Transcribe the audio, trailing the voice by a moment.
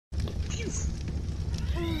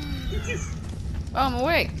Oh, I'm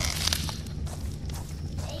awake.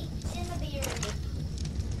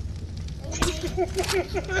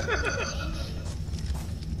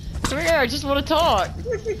 Come here, I just want to talk.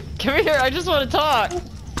 Come here, I just want to talk.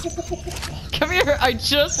 Come here, I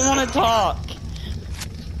just want to talk.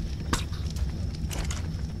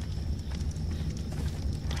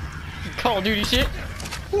 Call of Duty shit.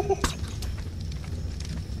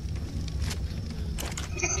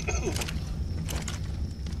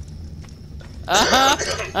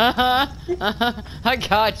 I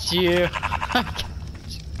got you.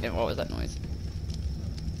 Yeah, what was that noise?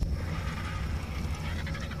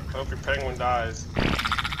 I hope your penguin dies.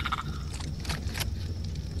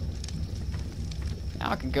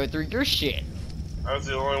 Now I can go through your shit. I was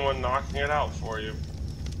the only one knocking it out for you.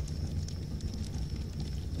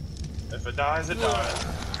 If it dies, it dies.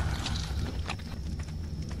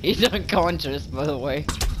 He's unconscious, by the way.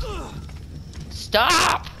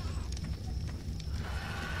 Stop!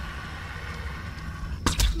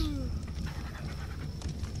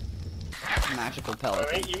 Magical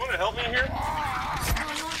pelican. You want to help me here?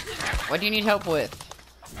 What do you need help with?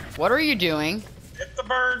 What are you doing? Get the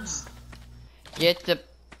birds. Get the...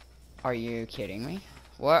 Are you kidding me?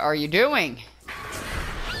 What are you doing?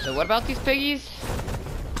 So what about these piggies?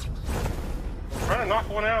 I'm trying to knock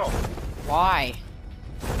one out. Why?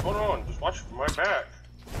 Hold on, just watch my back.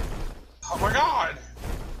 Oh my god!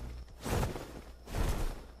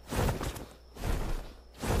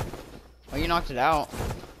 Well, you knocked it out.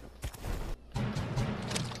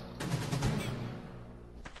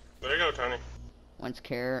 There you go, Tony. Once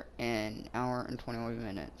care in an hour and 21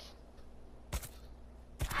 minutes.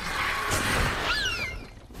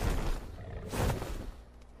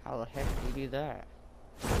 How the heck do you do that?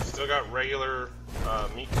 Still got regular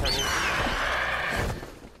meat pennies.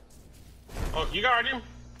 Oh, you got him?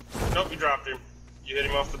 Nope, you dropped him. You hit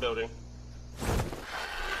him off the building.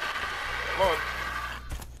 Come on.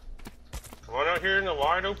 Come on out here in the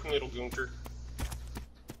wide open, little Gunter.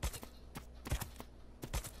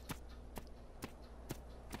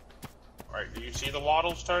 Alright, do you see the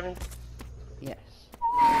waddles, Tony? Yes.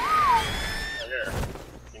 Right there.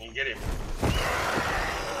 Can you get him?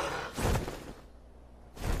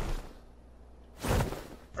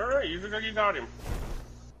 Alright, you look like you got him.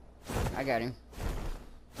 I got him.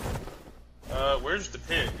 Where's the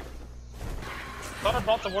pig? Thought I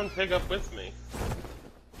brought the one pig up with me.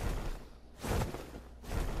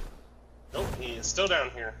 Nope, he is still down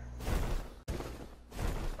here.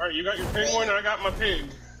 Alright, you got your penguin, I got my pig.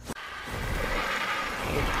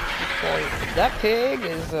 That pig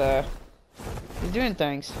is, he's doing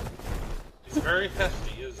things. He's very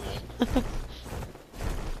hefty, isn't he?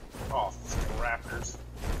 Oh, fucking raptors.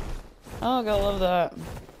 Oh, gotta love that.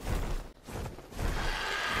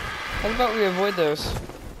 How about we avoid those?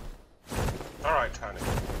 Alright, Tiny.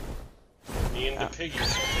 Me and the piggies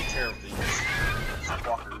will take care of these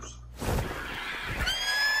walkers.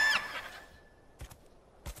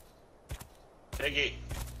 Piggy.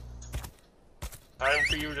 Time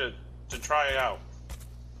for you to try it out.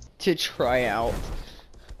 To try out.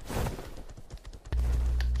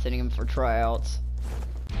 Sending him for tryouts.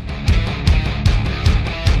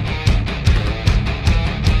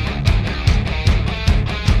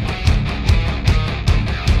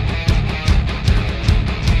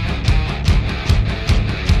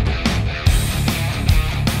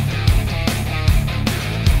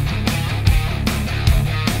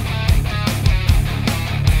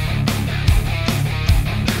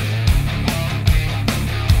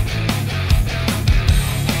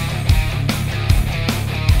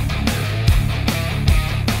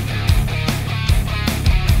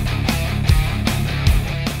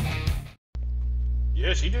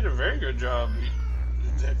 Yes, he did a very good job.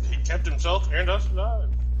 He kept himself and us alive.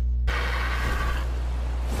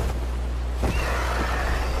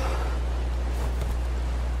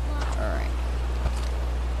 Alright.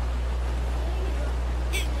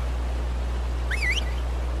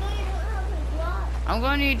 I'm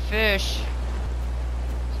gonna need fish.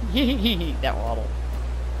 That waddle.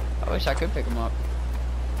 I wish I could pick him up.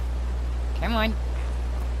 Come on.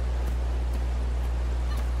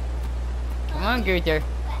 Come on, Gunther.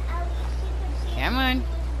 Come on.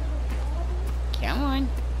 Come on.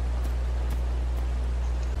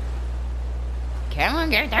 Come on,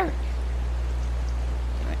 Gunther.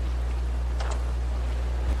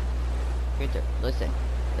 Gunther, listen.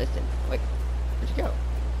 Listen. Wait. Where'd you go?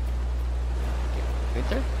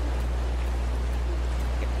 Gunther?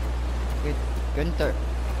 Gunther.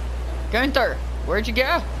 Gunther! Where'd you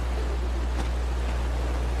go?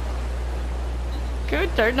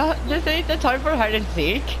 Gunther, this ain't the time for hide and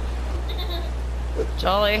seek.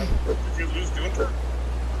 Jolly. Did you lose Gunter?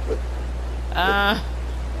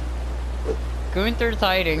 Gunther's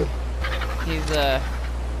hiding. He's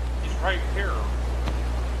He's right here.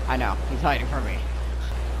 I know, he's hiding from me.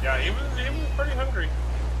 Yeah, he was pretty hungry.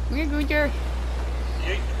 Come here, Gunther.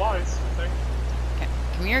 He ate twice, I think.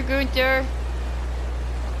 Come here, Gunther.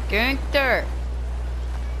 Gunther.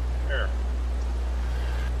 Here.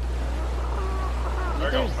 There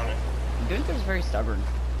you go, honey. Gunther's very stubborn.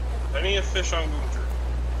 Plenty of fish on Gunter.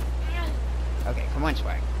 Okay, come on,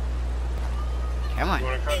 Swag. Come on. You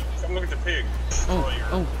wanna come look at the pig? Oh,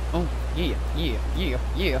 yeah.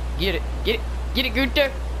 Get it,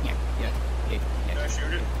 Gunther. Yeah. Can I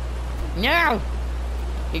shoot it? No!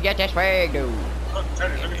 You got that Swag, dude. Look,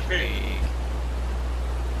 Tiny, look at the pig.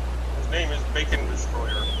 His name is Bacon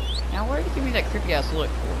Destroyer. Now, why did you give me that creepy ass look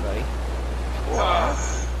for, buddy?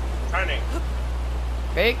 Tiny.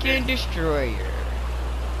 Bacon Destroyer.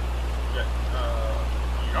 Yeah,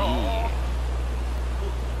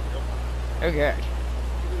 Oh god.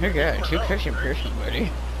 You crushing person,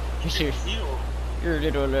 buddy. You're a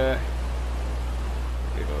little,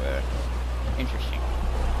 interesting.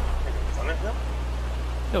 Fun of him?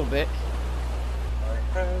 A little bit.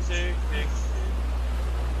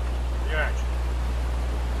 Reaction.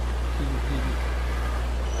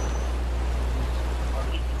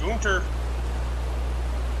 Gunter.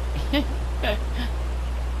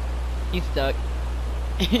 He's stuck.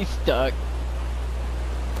 He's stuck.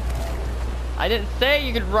 I didn't say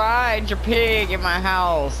you could ride your pig in my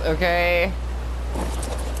house, okay?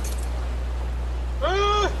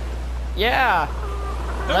 Yeah.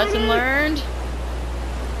 Lesson learned.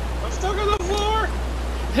 I'm stuck on the floor.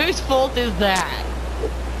 Whose fault is that?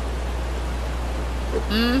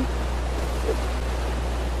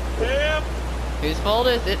 Yep. Whose fault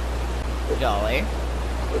is it? Jolly.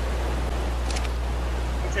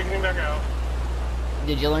 I'm taking him back out.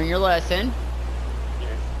 Did you learn your lesson?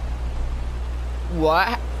 Yes.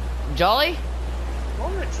 What? Jolly?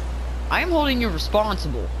 What? I am holding you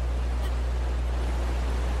responsible.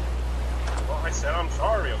 Well, I said I'm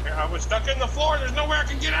sorry, okay? I was stuck in the floor. There's nowhere I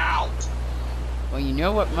can get out. Well, you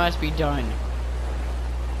know what must be done.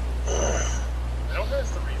 I don't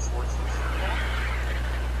have the resources.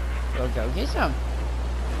 Go get some.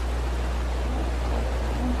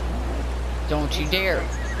 Don't you dare. In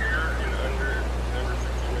under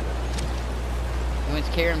 15 minutes. You want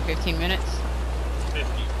to care in 15 minutes?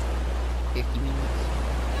 50. 50 minutes.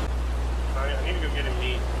 I need to go get him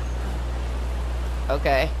meat.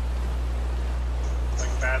 Okay.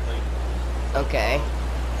 Like, badly. Okay.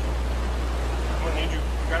 I'm gonna need you.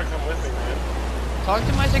 You gotta come with me, man. Talk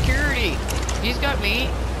to my security. He's got meat.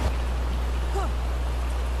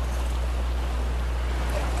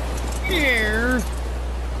 Here.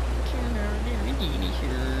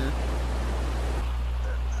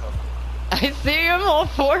 I see him, all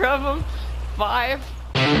 4 of them. 5.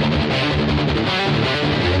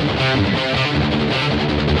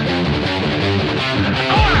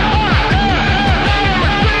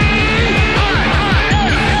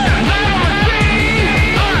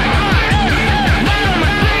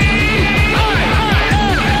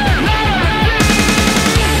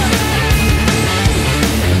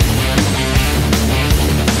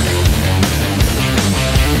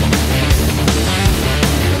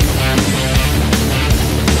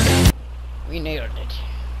 We nailed it.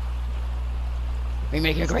 We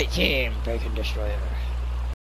make a great team, Bacon Destroyer.